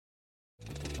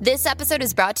This episode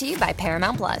is brought to you by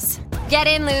Paramount Plus. Get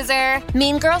in, loser!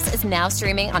 Mean Girls is now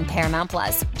streaming on Paramount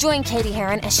Plus. Join Katie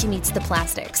Heron as she meets the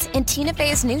plastics in Tina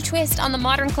Fey's new twist on the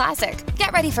modern classic.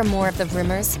 Get ready for more of the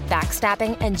rumors,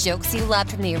 backstabbing, and jokes you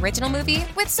loved from the original movie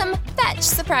with some fetch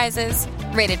surprises.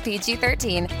 Rated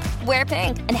PG-13. Wear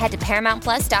pink and head to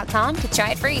ParamountPlus.com to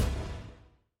try it free.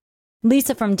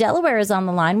 Lisa from Delaware is on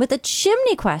the line with a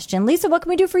chimney question. Lisa, what can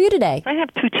we do for you today? I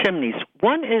have two chimneys.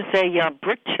 One is a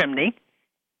brick chimney,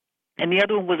 and the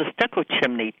other one was a stucco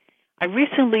chimney. I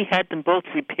recently had them both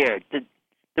repaired.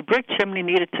 The brick chimney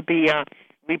needed to be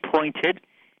repointed,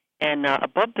 and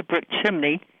above the brick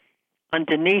chimney,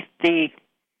 underneath the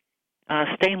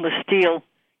stainless steel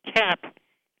cap,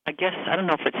 I guess, I don't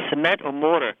know if it's cement or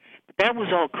mortar, but that was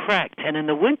all cracked. And in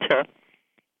the winter,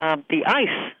 the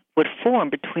ice would form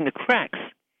between the cracks.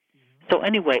 So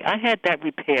anyway, I had that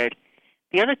repaired.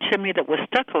 The other chimney that was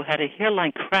stucco had a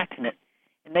hairline crack in it,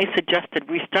 and they suggested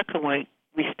restuccoing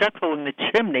the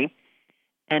chimney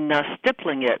and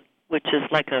stippling it, which is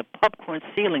like a popcorn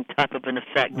ceiling type of an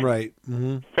effect. Right.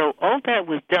 Mm-hmm. So all that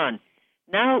was done.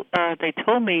 Now they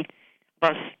told me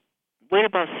wait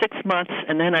about 6 months,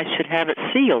 and then I should have it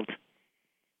sealed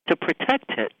to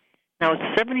protect it. Now, it's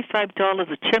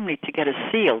 $75 a chimney to get it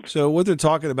sealed. So what they're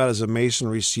talking about is a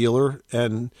masonry sealer,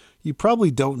 and you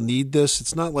probably don't need this.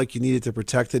 It's not like you need it to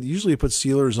protect it. Usually you put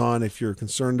sealers on if you're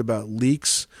concerned about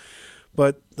leaks.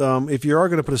 But if you are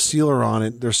going to put a sealer on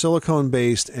it, they're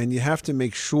silicone-based, and you have to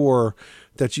make sure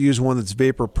that you use one that's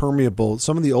vapor permeable.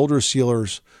 Some of the older sealer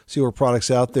products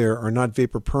out there are not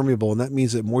vapor permeable, and that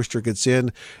means that moisture gets in,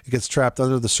 it gets trapped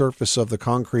under the surface of the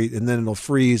concrete, and then it'll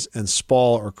freeze and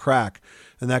spall or crack,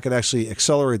 and that could actually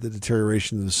accelerate the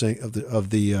deterioration of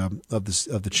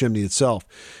the chimney itself.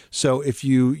 So if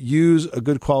you use a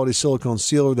good quality silicone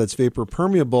sealer that's vapor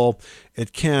permeable,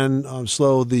 it can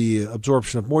slow the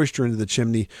absorption of moisture into the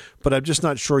chimney, but I'm just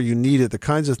not sure you need it. The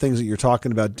kinds of things that you're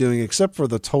talking about doing, except for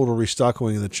the total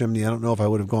restuccoing of the chimney, I don't know if I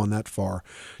would have gone that far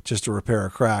just to repair a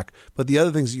crack. But the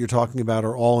other things that you're talking about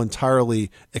are all entirely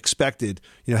expected.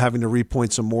 You know, having to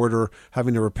repoint some mortar,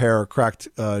 having to repair a cracked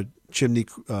chimney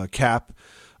cap,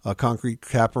 a concrete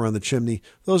cap around the chimney.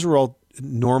 Those are all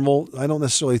normal. I don't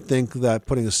necessarily think that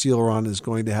putting a sealer on is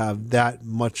going to have that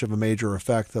much of a major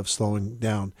effect of slowing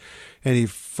down any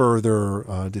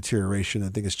further deterioration. I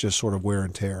think it's just sort of wear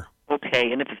and tear.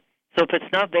 Okay, and if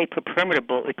it's not vapor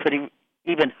permeable, it could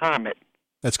even harm it.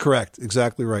 That's correct.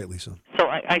 Exactly right, Lisa. So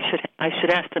I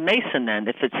should ask the mason then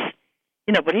if it's,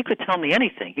 but he could tell me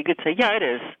anything. He could say, yeah, it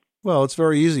is. Well, it's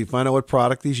very easy. Find out what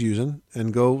product he's using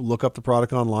and go look up the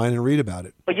product online and read about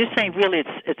it. But you're saying really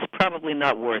it's probably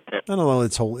not worth it. I don't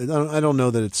know. I don't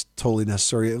know that it's totally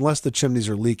necessary. Unless the chimneys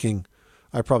are leaking,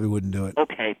 I probably wouldn't do it.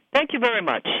 Okay. Thank you very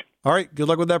much. All right. Good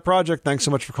luck with that project. Thanks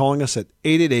so much for calling us at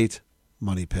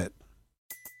 888-MONEY-PIT.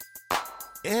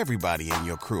 Everybody in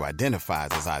your crew identifies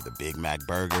as either Big Mac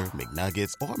Burger,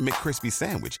 McNuggets, or McCrispy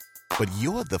Sandwich. But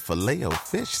you're the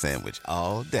Filet-O-Fish Sandwich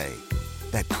all day.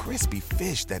 That crispy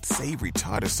fish, that savory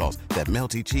tartar sauce, that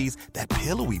melty cheese, that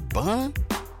pillowy bun.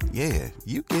 Yeah,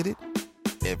 you get it.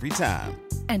 Every time.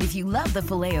 And if you love the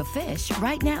Filet-O-Fish,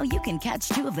 right now you can catch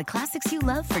two of the classics you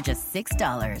love for just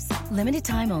 $6. Limited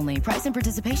time only. Price and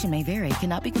participation may vary.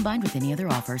 Cannot be combined with any other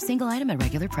offer. Single item at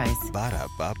regular price.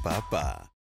 Ba-da-ba-ba-ba.